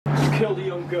killed a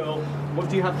young girl. What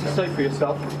do you have to say for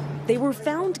yourself? They were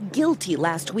found guilty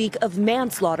last week of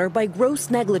manslaughter by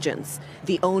gross negligence,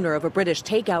 the owner of a British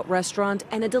takeout restaurant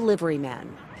and a delivery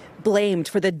man. Blamed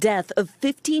for the death of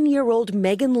 15-year-old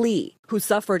Megan Lee, who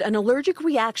suffered an allergic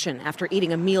reaction after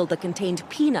eating a meal that contained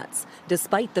peanuts,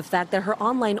 despite the fact that her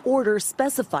online order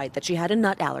specified that she had a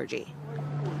nut allergy.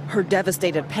 Her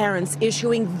devastated parents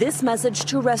issuing this message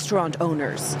to restaurant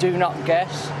owners. Do not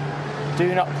guess,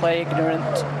 do not play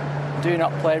ignorant, do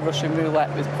not play Russian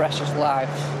roulette with precious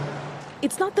lives.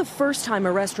 It's not the first time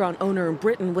a restaurant owner in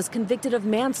Britain was convicted of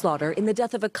manslaughter in the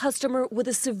death of a customer with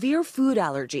a severe food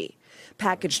allergy.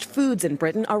 Packaged foods in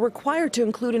Britain are required to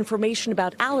include information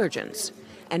about allergens,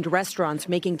 and restaurants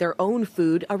making their own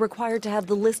food are required to have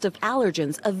the list of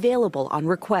allergens available on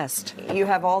request. You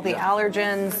have all the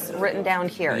allergens written down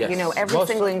here. Yes. You know every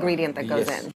single ingredient that goes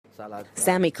in.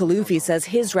 Sami Kaloufi says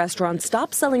his restaurant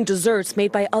stopped selling desserts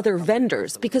made by other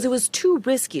vendors because it was too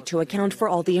risky to account for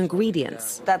all the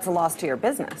ingredients. That's a loss to your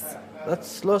business.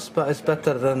 That's loss, but it's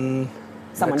better than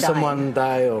someone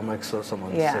die or make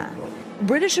someone sick.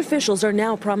 British officials are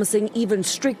now promising even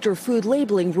stricter food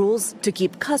labeling rules to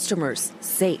keep customers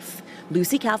safe.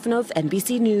 Lucy Kafanov,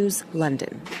 NBC News,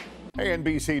 London. Hey,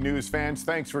 NBC News fans,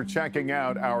 thanks for checking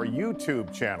out our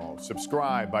YouTube channel.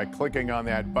 Subscribe by clicking on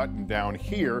that button down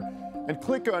here and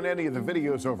click on any of the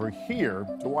videos over here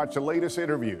to watch the latest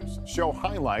interviews, show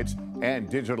highlights, and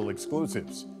digital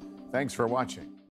exclusives. Thanks for watching.